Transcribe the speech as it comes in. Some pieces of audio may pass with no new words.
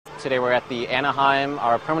Today we're at the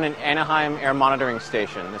our permanent Anaheim air monitoring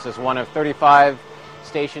station. This is one of 35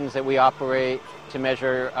 stations that we operate to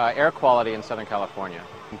measure air quality in Southern California.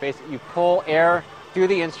 Basically, you pull air through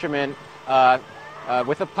the instrument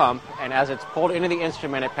with a pump, and as it's pulled into the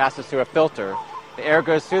instrument, it passes through a filter. The air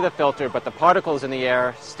goes through the filter, but the particles in the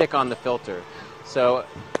air stick on the filter. So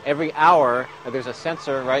every hour, there's a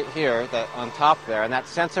sensor right here on top there, and that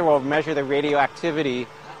sensor will measure the radioactivity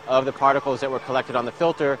of the particles that were collected on the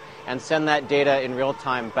filter and send that data in real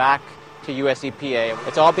time back to US EPA.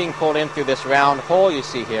 It's all being pulled in through this round hole you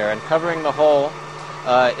see here, and covering the hole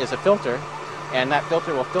is a filter, and that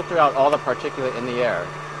filter will filter out all the particulate in the air.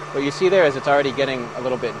 What you see there is it's already getting a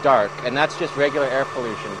little bit dark, and that's just regular air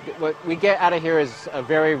pollution. What we get out of here is a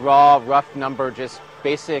very raw, rough number, just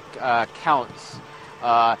basic counts.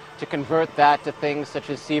 To convert that to things such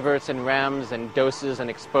as sieverts and REMs and doses and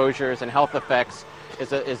exposures and health effects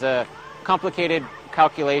is a complicated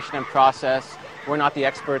calculation and process. We're not the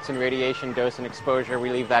experts in radiation dose and exposure. We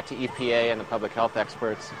leave that to EPA and the public health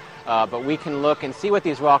experts. But we can look and see what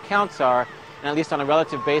these raw counts are, and at least on a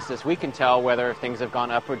relative basis, we can tell whether things have gone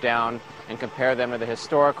up or down and compare them to the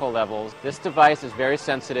historical levels. This device is very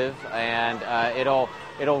sensitive, and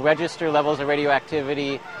it'll register levels of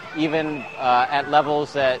radioactivity even at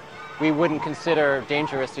levels that we wouldn't consider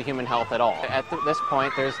dangerous to human health at all. At this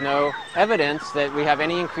point, there's no evidence that we have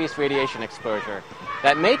any increased radiation exposure.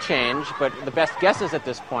 That may change, but the best guesses at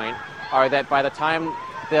this point are that by the time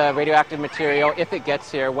the radioactive material, if it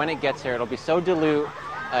gets here, when it gets here, it'll be so dilute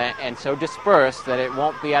and so dispersed that it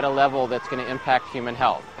won't be at a level that's going to impact human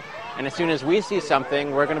health. And as soon as we see something,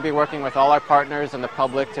 we're going to be working with all our partners and the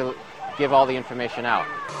public to give all the information out.